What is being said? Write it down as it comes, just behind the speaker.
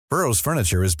Burrow's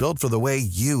furniture is built for the way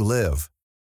you live.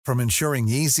 From ensuring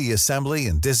easy assembly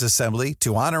and disassembly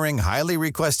to honoring highly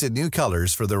requested new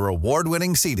colors for their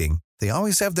award-winning seating, they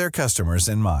always have their customers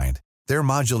in mind. Their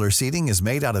modular seating is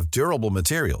made out of durable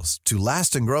materials to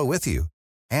last and grow with you.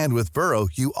 And with Burrow,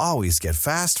 you always get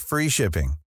fast, free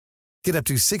shipping. Get up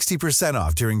to 60%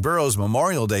 off during Burrow's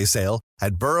Memorial Day sale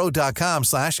at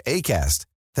burrow.com/ACAST.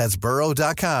 That's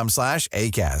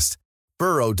burrow.com/ACAST.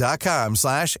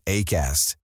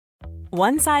 burrow.com/ACAST.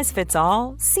 One size fits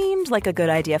all seemed like a good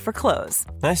idea for clothes.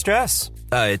 Nice dress.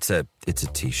 It's a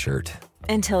t-shirt.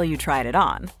 Until you tried it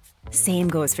on. Same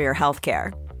goes for your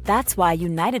healthcare. That's why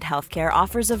United Healthcare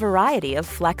offers a variety of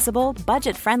flexible,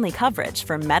 budget-friendly coverage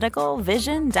for medical,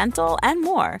 vision, dental, and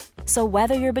more. So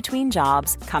whether you're between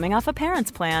jobs, coming off a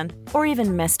parent's plan, or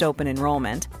even missed open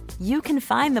enrollment, you can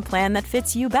find the plan that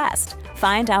fits you best.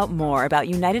 Find out more about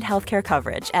United Healthcare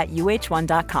coverage at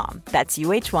uh1.com. That's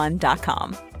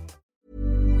uh1.com.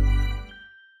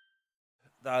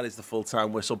 That is the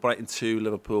full-time whistle. Brighton 2,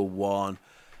 Liverpool 1.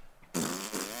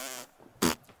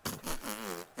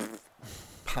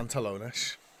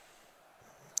 Pantalones.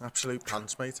 Absolute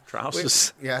pants, mate.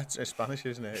 Trousers. Yeah, it's Spanish,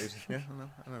 isn't it? Yeah,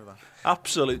 I know that.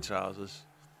 Absolute trousers.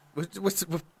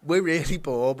 We're really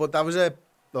poor, but that was a...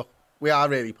 Look, we are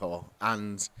really poor,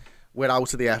 and we're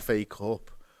out of the FA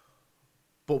Cup,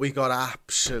 but we got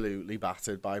absolutely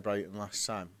battered by Brighton last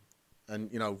time.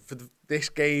 And, you know, for this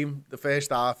game, the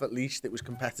first half at least, it was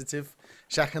competitive.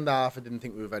 Second half, I didn't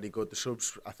think we were very good. The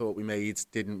subs I thought we made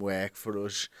didn't work for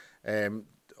us.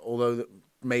 Although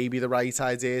maybe the right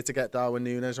idea to get Darwin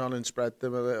Núñez on and spread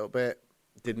them a little bit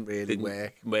didn't really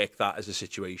work. Work that as a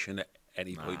situation at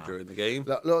any point during the game.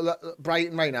 Look,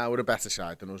 Brighton right now are a better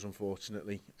side than us,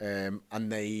 unfortunately. And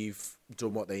they've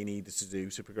done what they needed to do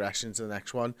to progress into the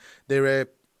next one. They're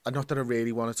not that I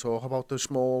really want to talk about the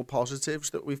small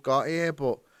positives that we've got here,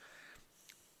 but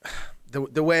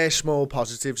there were small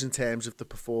positives in terms of the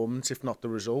performance, if not the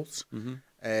results.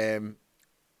 Mm-hmm.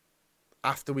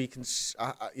 After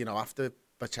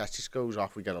Bacchus goes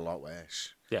off, we get a lot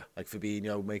worse. Yeah. Like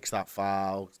Fabinho makes that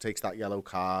foul, takes that yellow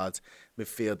card.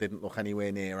 Midfield didn't look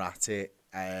anywhere near at it.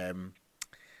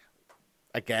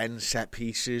 Again, set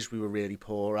pieces we were really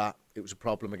poor at. It was a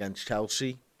problem against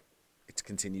Chelsea. It's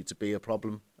continued to be a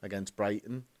problem against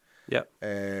Brighton. Yeah.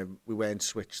 We weren't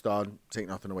switched on. Take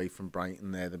nothing away from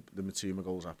Brighton there. The Matuma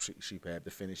goal's absolutely superb.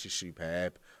 The finish is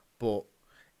superb. But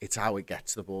it's how it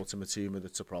gets the ball to Matuma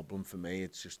that's a problem for me.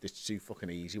 It's too fucking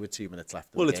easy with 2 minutes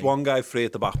left. Well, it's one guy free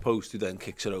at the back post who then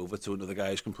kicks it over to another guy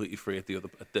who's completely free at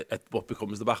at what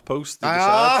becomes the back post.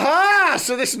 Aha!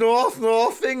 So this north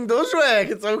thing does work.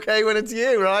 It's okay when it's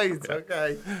you, right?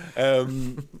 Okay.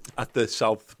 At the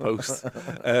south post.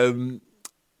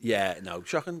 Yeah, no,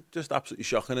 shocking, just absolutely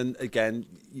shocking. And again,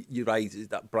 you're right, is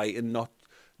that Brighton not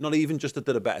even just that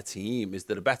they're a better team, is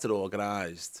they're better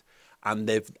organised. And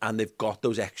they've got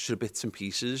those extra bits and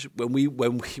pieces. When we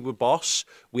were boss,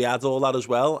 we had all that as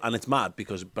well. And it's mad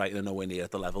because Brighton are nowhere near at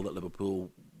the level that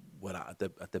Liverpool were at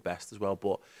the best as well.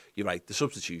 But you're right, the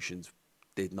substitutions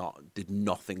did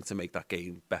nothing to make that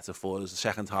game better for us. The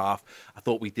second half, I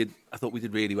thought we did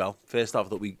really well. First half, I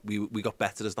thought we got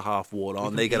better as the half wore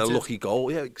on. They get a lucky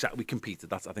goal. Yeah, exactly. We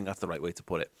competed. I think that's the right way to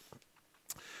put it.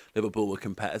 Liverpool were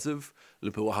competitive.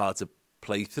 Liverpool were hard to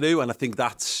play through, and I think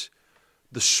that's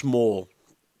the small,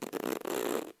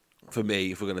 for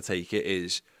me, if we're going to take it,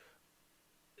 is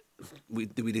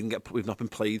we've not been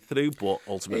played through, but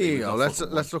ultimately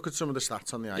let's look at some of the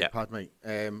stats on the iPad, mate.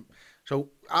 So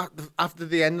after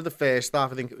the end of the first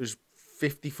half, I think it was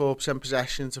 54%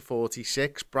 possession to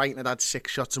 46. Brighton had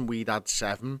 6 shots and we'd had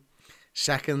 7.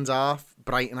 Second half,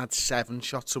 Brighton had 7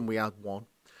 shots and we had 1.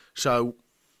 So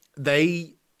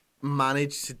they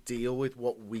managed to deal with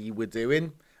what we were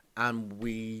doing, and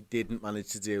we didn't manage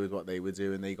to deal with what they were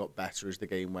doing. They got better as the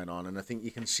game went on, and I think you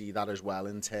can see that as well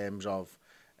in terms of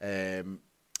the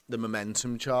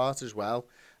momentum chart as well.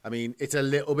 I mean, it's a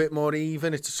little bit more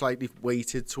even. It's slightly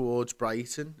weighted towards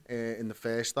Brighton in the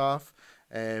first half.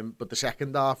 But the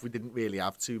second half, we didn't really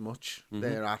have too much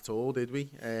there at all, did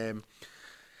we?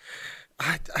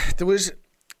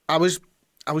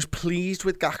 I was pleased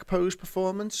with Gakpo's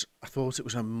performance. I thought it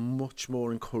was a much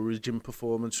more encouraging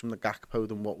performance from the Gakpo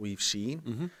than what we've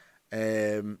seen.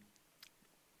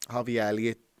 Harvey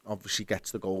Elliott obviously gets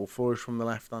the goal for us from the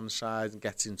left-hand side and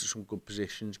gets into some good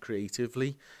positions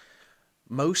creatively.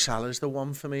 Mo Salah's the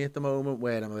one for me at the moment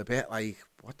where I'm a bit like,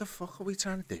 what the fuck are we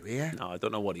trying to do here? No, I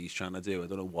don't know what he's trying to do. I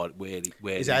don't know where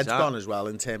his head's gone as well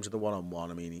in terms of the one-on-one.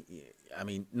 I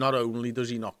mean, not only does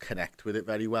he not connect with it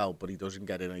very well, but he doesn't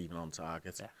get it even on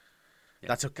target. Yeah.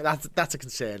 That's a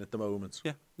concern at the moment.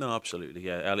 Yeah, no, absolutely.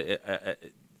 Yeah,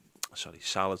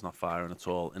 Salah's not firing at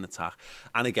all in attack.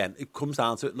 And again, it comes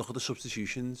down to it. Look at the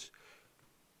substitutions.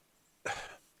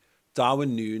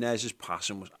 Darwin Núñez's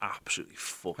passing was absolutely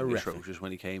fucking atrocious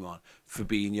when he came on.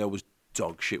 Fabinho was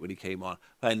dog shit when he came on.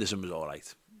 Henderson was all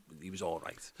right. He was all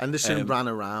right. Henderson ran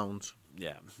around.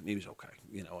 Yeah, he was okay.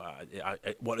 You know,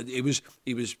 he was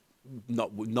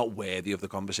not worthy of the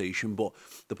conversation. But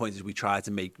the point is, we tried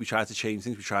to change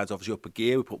things. We tried to obviously up a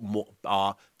gear. We put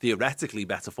our theoretically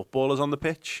better footballers on the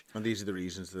pitch. And these are the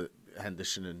reasons that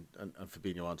Henderson and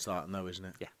Fabinho aren't starting, though, isn't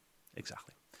it? Yeah,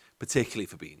 exactly. Particularly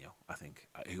Fabinho, I think,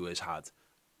 who has had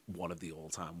one of the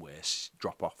all-time worst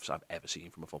drop-offs I've ever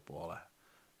seen from a footballer.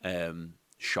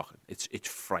 Shocking. It's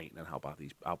frightening how bad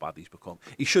he's become.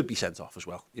 He should be sent off as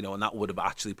well, you know, and that would have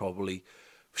actually probably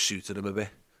suited him a bit.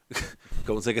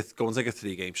 Go and take a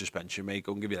 3-game suspension, mate.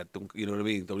 Go and give you that dunk. You know what I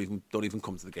mean? Don't even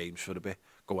come to the games for a bit.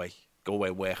 Go away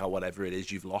and work out whatever it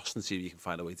is you've lost and see if you can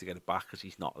find a way to get it back, because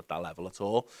he's not at that level at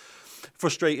all.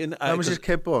 Frustrating. When was his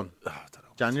kid born? I don't know.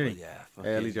 January. Yeah.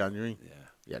 Early January. Yeah.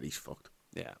 Yeah, he's fucked.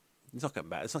 Yeah. It's not getting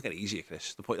better. It's not getting easier,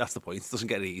 Chris. That's the point. It doesn't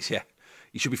get any easier.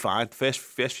 You should be fine. First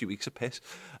few weeks are piss.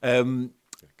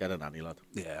 Get a nanny, lad.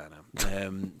 Yeah, I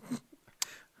know.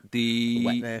 The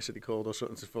wet nurse that he called or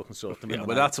something to fucking sort them. Yeah,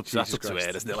 but that's up to her,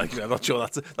 isn't it? Like, I'm not sure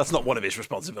that's not one of his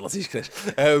responsibilities, Chris.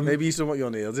 Maybe he's done what your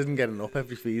Neil didn't get enough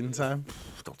every feeding time.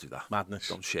 Don't do that. Madness.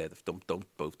 Don't share. Don't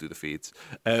both do the feeds.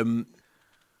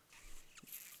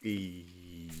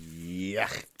 Yeah.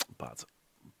 Bad.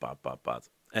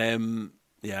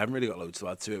 Yeah, I haven't really got loads to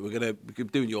add to it. We're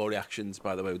doing your reactions,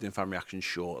 by the way. We're doing fan reactions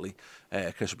shortly.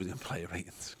 Chris will be doing player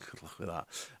ratings. Good luck with that.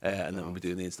 And then we'll be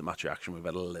doing the instant match reaction. We've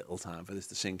had a little time for this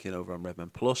to sink in over on Redmen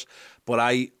Plus.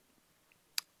 But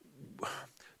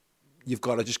you've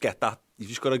got to just get that. You've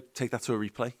just got to take that to a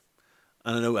replay.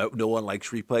 And I know no one likes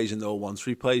replays and no one wants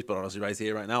replays, but honestly, right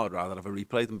here, right now, I'd rather have a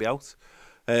replay than be out.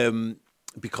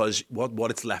 Because what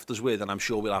it's left us with, and I'm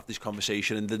sure we'll have this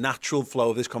conversation, and the natural flow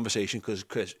of this conversation, because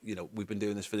Chris, you know, we've been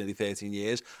doing this for nearly 13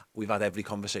 years, we've had every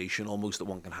conversation almost that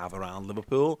one can have around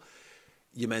Liverpool.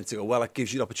 You're meant to go, well, it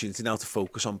gives you the opportunity now to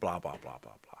focus on blah, blah, blah,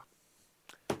 blah,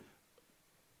 blah.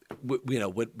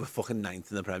 We're fucking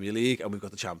 9th in the Premier League, and we've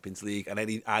got the Champions League, and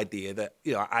any idea that,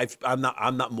 you know,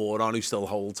 I'm that moron who still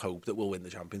holds hope that we'll win the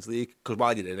Champions League, because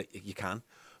while you're in it, you can,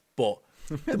 but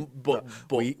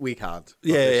we can't.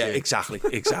 Yeah, exactly.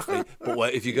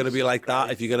 But if you're going to be like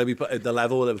that, if you're going to be at the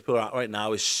level where Liverpool are at right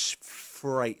now, is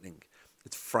frightening.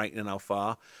 It's frightening how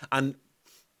far. And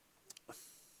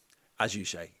as you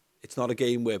say, it's not a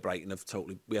game where Brighton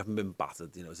we haven't been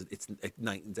battered. You know, it's a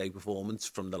night and day performance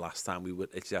from the last time we were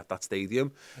at that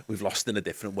stadium. We've lost in a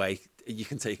different way. You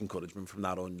can take encouragement from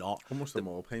that or not. Almost a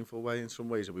more painful way in some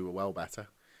ways, and we were well better.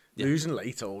 Yeah. Losing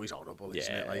late always horrible,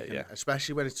 isn't it? Like,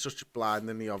 especially when it's such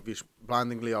blindingly obvious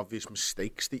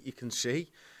mistakes that you can see.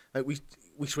 Like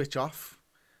we switch off.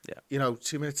 Yeah. You know,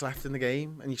 2 minutes left in the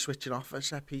game, and you're switching off a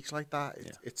set piece like that.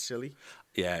 It's silly.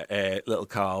 Yeah. Little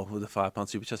Carl with a £5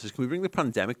 super chat says, "Can we bring the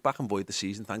pandemic back and void the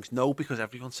season? Thanks." No, because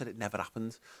everyone said it never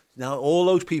happened. Now all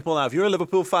those people if you're a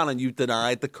Liverpool fan and you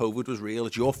denied that COVID was real,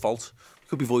 it's your fault. You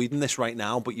could be voiding this right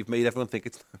now, but you've made everyone think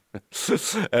it's.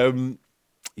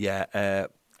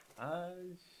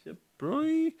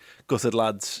 Gutted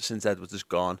lads since Edwards is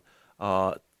gone.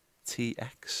 Our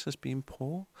TX has been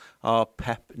poor. Our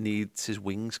Pep needs his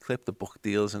wings clipped. The book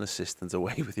deals and assistants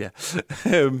away with you.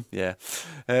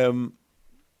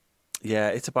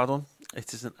 It's a bad one.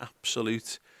 It is an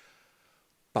absolute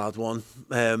bad one.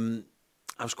 I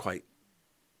was quite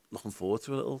looking forward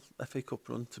to a little FA Cup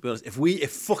run, to be honest.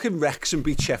 If fucking Wrexham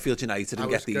beat Sheffield United and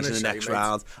get these in the next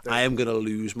round, I am going to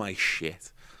lose my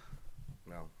shit.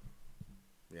 No.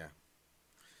 Yeah.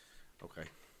 Okay.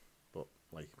 But,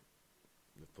 like,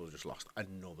 Liverpool just lost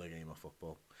another game of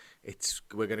football.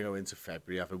 We're going to go into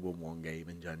February having won one game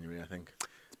in January, I think.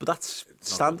 But that's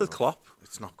standard Klopp.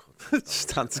 It's not good. It's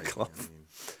standard Klopp.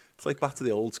 It's like back to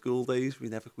the old school days. We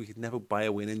could never buy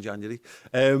a win in January.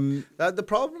 The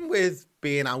problem with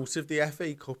being out of the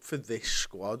FA Cup for this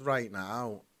squad right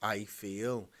now, I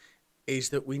feel, is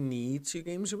that we need 2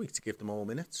 games a week to give them all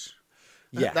minutes.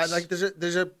 Yes.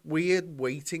 There's a weird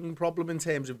waiting problem in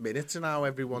terms of minutes and how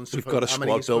everyone's. We've got a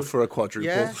squad built for a quadruple.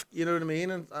 Yeah, you know what I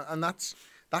mean, and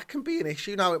that can be an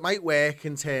issue. Now it might work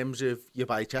in terms of your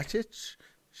Bajcetic.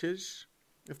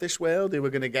 If this world, they were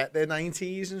going to get their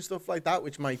 90s and stuff like that,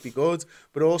 which might be good.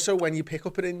 But also when you pick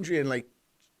up an injury and like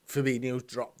Fabinho's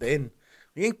dropped in,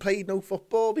 he ain't played no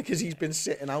football because he's been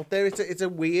sitting out there. It's a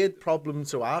weird problem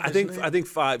to have. I think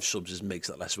 5 subs makes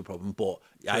that less of a problem. But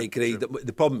I agree that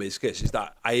the problem is, Chris, is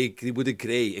that would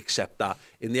agree, except that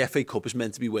in the FA Cup it's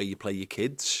meant to be where you play your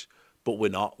kids. but we're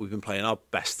not. We've been playing our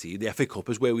best team. The FA Cup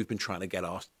is where we've been trying to get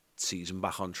our season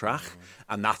back on track,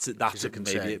 and that's it.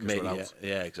 Maybe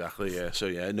yeah, exactly. Yeah, so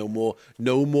yeah, no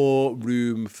more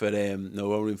room for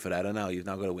error now. You've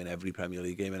now got to win every Premier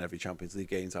League game and every Champions League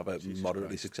game to have a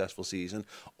moderately successful season.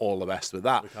 All the best with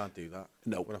that. We can't do that.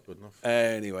 No, we're not good enough.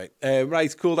 Anyway,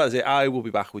 right, cool. That's it. I will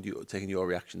be back with you, taking your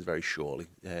reactions very shortly.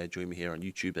 Join me here on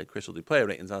YouTube. Then Chris will do player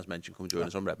ratings as mentioned. Come join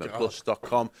us on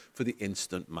redmenplus.com for the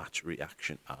instant match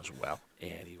reaction as well.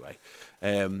 Anyway.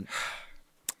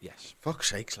 Yes.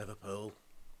 Fuck's sakes, Liverpool.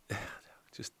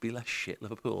 Just be less shit,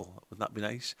 Liverpool. Wouldn't that be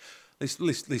nice? At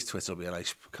least Twitter will be a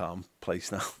nice, calm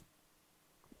place now.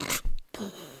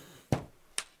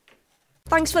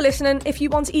 Thanks for listening. If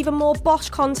you want even more Bosch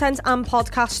content and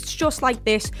podcasts just like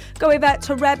this, go over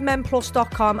to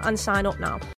redmenplus.com and sign up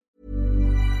now.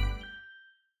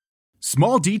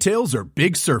 Small details are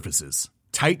big surfaces.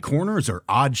 Tight corners are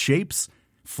odd shapes.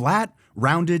 Flat,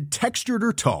 rounded, textured,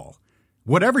 or tall.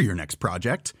 Whatever your next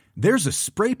project, there's a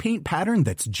spray paint pattern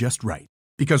that's just right.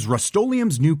 Because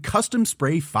Rust-Oleum's new Custom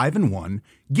Spray 5-in-1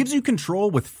 gives you control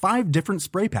with 5 different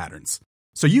spray patterns.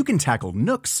 So you can tackle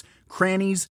nooks,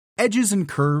 crannies, edges, and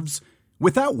curves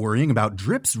without worrying about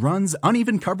drips, runs,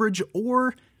 uneven coverage,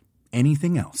 or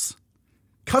anything else.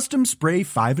 Custom Spray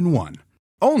 5-in-1.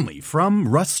 Only from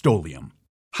Rust-Oleum.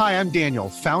 Hi, I'm Daniel,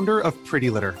 founder of Pretty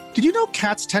Litter. Did you know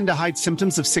cats tend to hide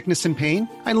symptoms of sickness and pain?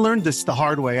 I learned this the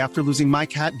hard way after losing my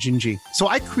cat, Gingy. So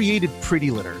I created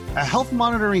Pretty Litter, a health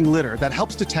monitoring litter that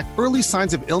helps detect early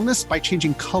signs of illness by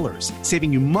changing colors,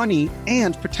 saving you money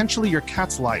and potentially your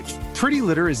cat's life. Pretty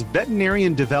Litter is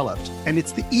veterinarian developed, and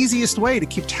it's the easiest way to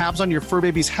keep tabs on your fur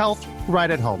baby's health right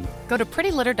at home. Go to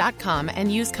prettylitter.com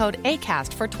and use code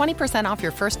ACAST for 20% off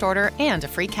your first order and a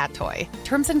free cat toy.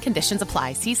 Terms and conditions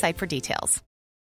apply. See site for details.